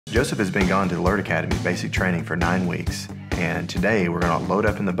Joseph has been gone to the Alert Academy basic training for 9 weeks, and today we're going to load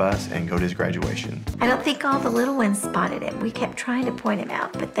up in the bus and go to his graduation. I don't think all the little ones spotted him. We kept trying to point him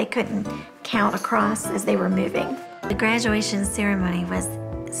out, but they couldn't count across as they were moving. The graduation ceremony was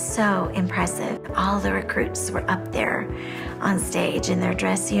so impressive. All the recruits were up there on stage in their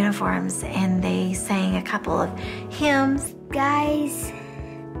dress uniforms, and they sang a couple of hymns. Guys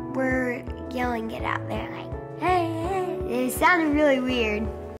were yelling it out there like, hey, hey. It sounded really weird.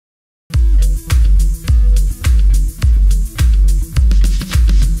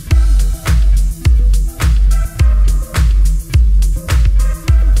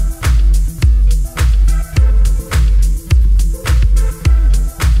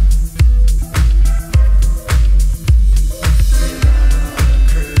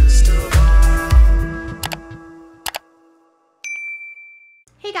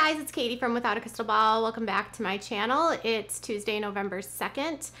 Hey guys, it's Katie from Without a Crystal Ball. Welcome back to my channel. It's Tuesday, November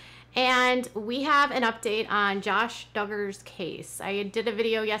 2nd, and we have an update on Josh Duggar's case. I did a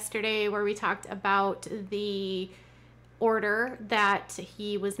video yesterday where we talked about the order that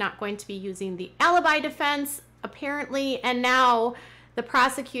he was not going to be using the alibi defense, apparently, and now the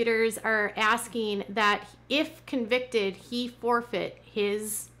prosecutors are asking that if convicted, he forfeit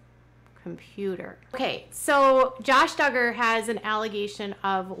his computer. Okay, so Josh Duggar has an allegation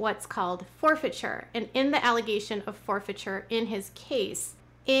of what's called forfeiture, and in the allegation of forfeiture in his case,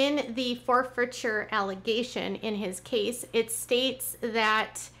 in the forfeiture allegation in his case, it states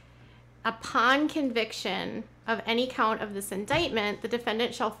that upon conviction of any count of this indictment, the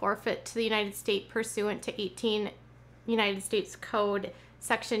defendant shall forfeit to the United States pursuant to 18 United States Code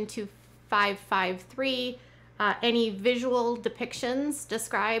section 2553 any visual depictions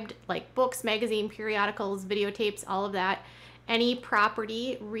described, like books, magazine, periodicals, videotapes, all of that, any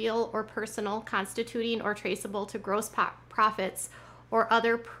property, real or personal, constituting or traceable to gross profits or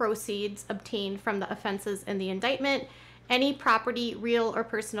other proceeds obtained from the offenses in the indictment, any property, real or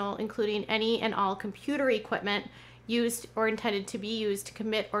personal, including any and all computer equipment used or intended to be used to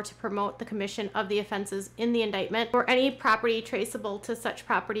commit or to promote the commission of the offenses in the indictment, or any property traceable to such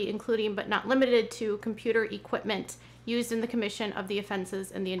property, including but not limited to computer equipment used in the commission of the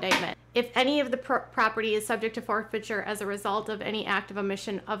offenses in the indictment. If any of the property is subject to forfeiture as a result of any act of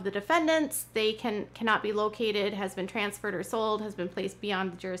omission of the defendants, they cannot be located, has been transferred or sold, has been placed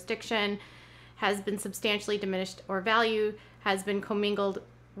beyond the jurisdiction, has been substantially diminished or value, has been commingled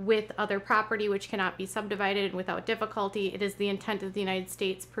with other property which cannot be subdivided without difficulty. It is the intent of the United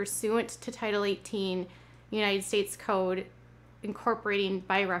States pursuant to Title 18 United States Code, incorporating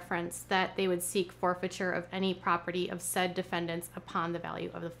by reference, that they would seek forfeiture of any property of said defendants upon the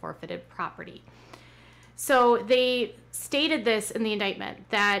value of the forfeited property. So they stated this in the indictment,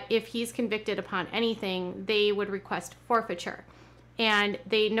 that if he's convicted upon anything, they would request forfeiture. And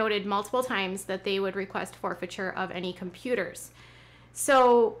they noted multiple times that they would request forfeiture of any computers.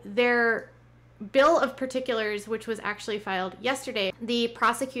 So their bill of particulars, which was actually filed yesterday, the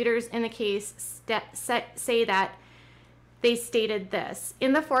prosecutors in the case say that they stated this: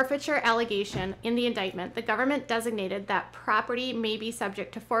 in the forfeiture allegation in the indictment, the government designated that property may be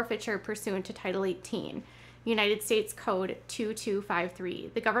subject to forfeiture pursuant to Title 18 United States Code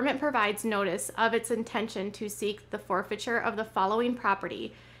 2253. The government provides notice of its intention to seek the forfeiture of the following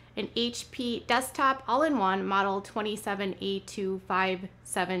property: an HP desktop all-in-one model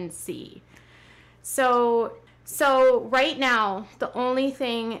 27A257C. So right now, the only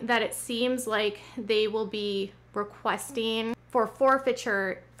thing that it seems like they will be requesting for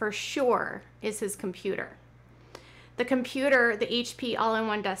forfeiture for sure is his computer. The computer, the HP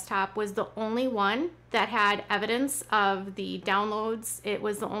all-in-one desktop, was the only one that had evidence of the downloads. It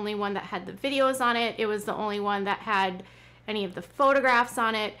was the only one that had the videos on it. It was the only one that had any of the photographs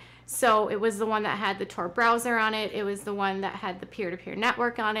on it. So it was the one that had the Tor browser on it. It was the one that had the peer-to-peer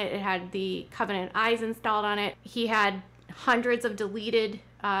network on it. It had the Covenant Eyes installed on it. He had hundreds of deleted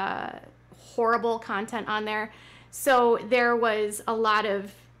horrible content on there. So there was a lot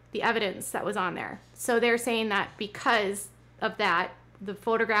of the evidence that was on there. So they're saying that because of that, the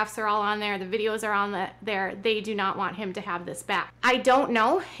photographs are all on there, the videos are on there, they do not want him to have this back. I don't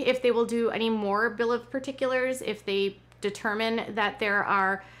know if they will do any more bill of particulars, if they determine that there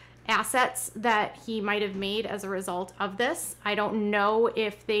are assets that he might have made as a result of this. I don't know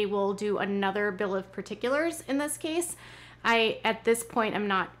if they will do another bill of particulars in this case. At this point, I'm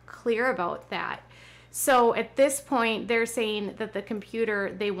not clear about that. So at this point, they're saying that the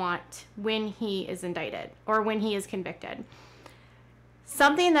computer they want when he is indicted or when he is convicted.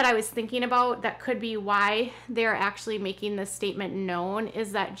 Something that I was thinking about that could be why they're actually making this statement known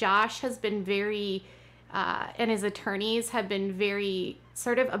is that Josh has been very and his attorneys have been very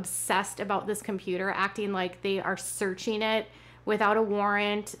sort of obsessed about this computer, acting like they are searching it without a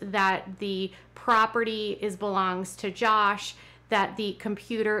warrant, that the property belongs to Josh, that the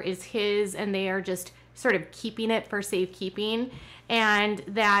computer is his, and they are just sort of keeping it for safekeeping, and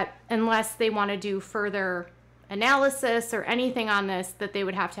that unless they want to do further analysis or anything on this, that they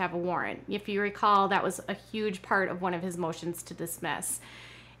would have to have a warrant. If you recall, that was a huge part of one of his motions to dismiss.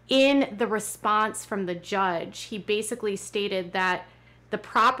 In the response from the judge, he basically stated that the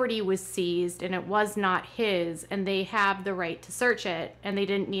property was seized and it was not his, and they have the right to search it, and they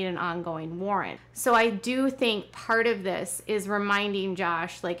didn't need an ongoing warrant. So I do think part of this is reminding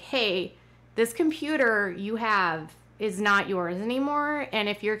Josh, like, hey, this computer you have is not yours anymore, and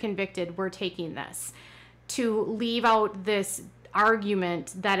if you're convicted, we're taking this, to leave out this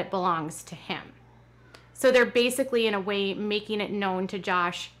argument that it belongs to him. So they're basically, in a way, making it known to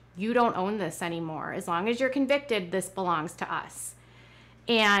Josh, you don't own this anymore. As long as you're convicted, this belongs to us.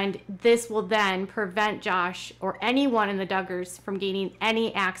 And this will then prevent Josh or anyone in the Duggars from gaining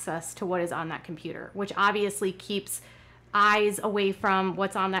any access to what is on that computer, which obviously keeps eyes away from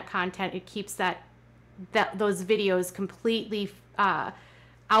what's on that content. It keeps those videos completely out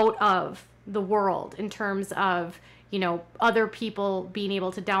of the world in terms of, you know, other people being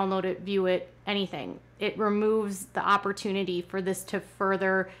able to download it, view it, anything. It removes the opportunity for this to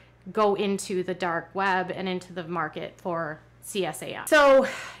further go into the dark web and into the market for CSAM. So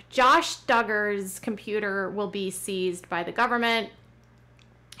Josh Duggar's computer will be seized by the government,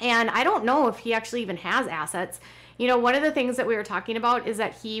 and I don't know if he actually even has assets. You know, one of the things that we were talking about is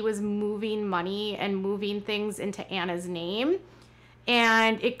that he was moving money and moving things into Anna's name.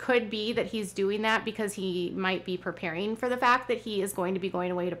 And it could be that he's doing that because he might be preparing for the fact that he is going to be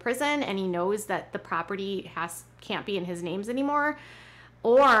going away to prison, and he knows that the property can't be in his names anymore.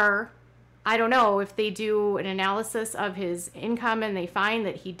 Or I don't know, if they do an analysis of his income and they find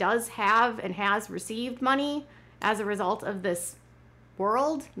that he does have and has received money as a result of this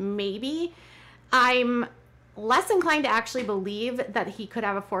world, maybe. I'm less inclined to actually believe that he could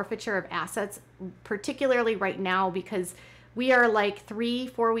have a forfeiture of assets, particularly right now, because we are like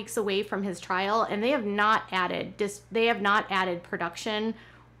 3-4 weeks away from his trial, and they have not added production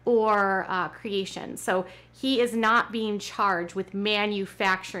or creation. So he is not being charged with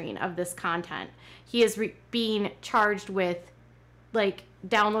manufacturing of this content. He is being charged with like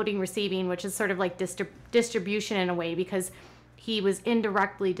downloading, receiving, which is sort of like distribution in a way, because he was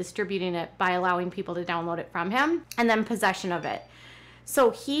indirectly distributing it by allowing people to download it from him, and then possession of it.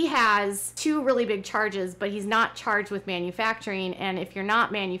 So he has 2 really big charges, but he's not charged with manufacturing. And if you're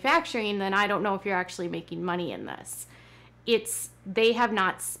not manufacturing, then I don't know if you're actually making money in this. They have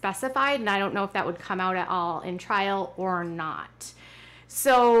not specified, and I don't know if that would come out at all in trial or not.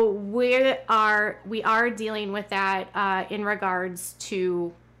 So we are dealing with that in regards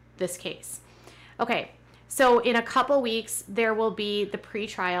to this case. Okay. So in a couple weeks, there will be the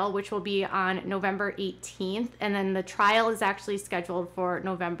pre-trial, which will be on November 18th. And then the trial is actually scheduled for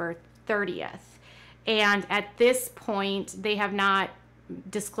November 30th. And at this point, they have not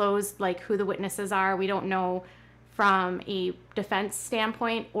disclosed like who the witnesses are. We don't know from a defense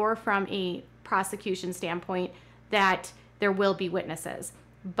standpoint or from a prosecution standpoint that there will be witnesses.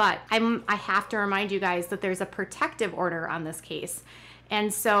 But I have to remind you guys that there's a protective order on this case.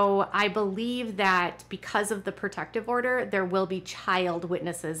 And so I believe that because of the protective order, there will be child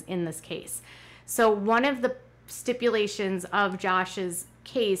witnesses in this case. So one of the stipulations of Josh's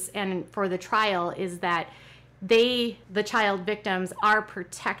case and for the trial is that the child victims are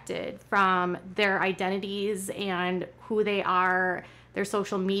protected from their identities and who they are, their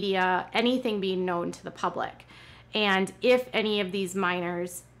social media, anything being known to the public. And if any of these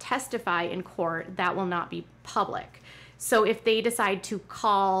minors testify in court, that will not be public. So if they decide to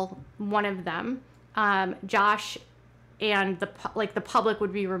call one of them, Josh and the public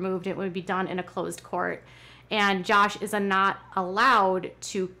would be removed. It would be done in a closed court, and Josh is not allowed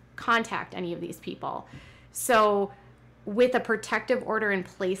to contact any of these people. So with a protective order in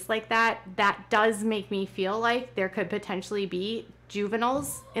place like that, that does make me feel like there could potentially be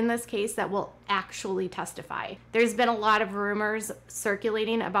juveniles in this case that will actually testify. There's been a lot of rumors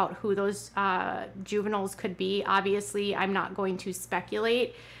circulating about who those juveniles could be. Obviously, I'm not going to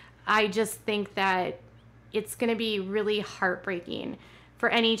speculate. I just think that it's going to be really heartbreaking for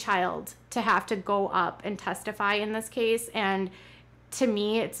any child to have to go up and testify in this case. And to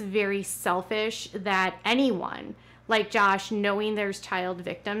me, it's very selfish that anyone like Josh, knowing there's child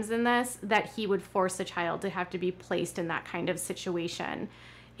victims in this, that he would force a child to have to be placed in that kind of situation.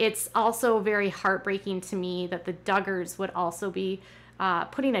 It's also very heartbreaking to me that the Duggars would also be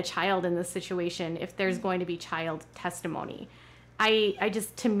putting a child in this situation if there's going to be child testimony. I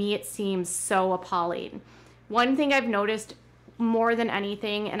just, to me, it seems so appalling. One thing I've noticed more than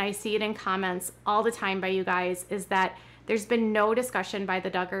anything, and I see it in comments all the time by you guys, is that there's been no discussion by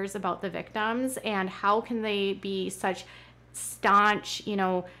the Duggars about the victims and how can they be such staunch,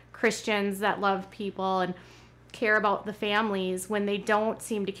 Christians that love people and care about the families when they don't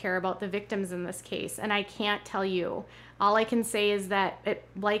seem to care about the victims in this case. And I can't tell you. All I can say is that it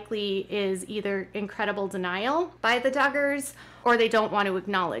likely is either incredible denial by the Duggars or they don't want to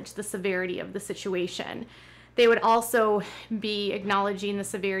acknowledge the severity of the situation. They would also be acknowledging the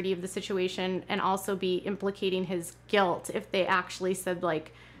severity of the situation and also be implicating his guilt if they actually said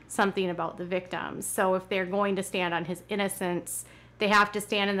something about the victims. So if they're going to stand on his innocence, they have to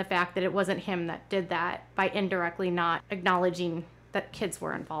stand in the fact that it wasn't him that did that by indirectly not acknowledging that kids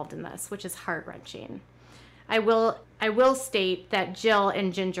were involved in this, which is heart-wrenching. I will state that Jill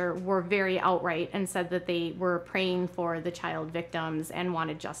and Ginger were very outright and said that they were praying for the child victims and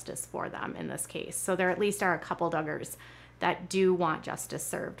wanted justice for them in this case. So there at least are a couple Duggars that do want justice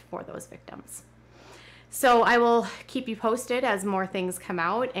served for those victims. So I will keep you posted as more things come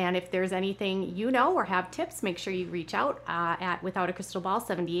out, and if there's anything or have tips, make sure you reach out at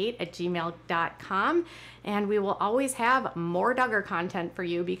withoutacrystalball78@gmail.com, and we will always have more Duggar content for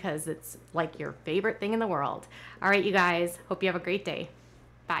you because it's like your favorite thing in the world. All right, you guys, hope you have a great day.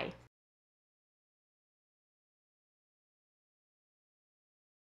 Bye.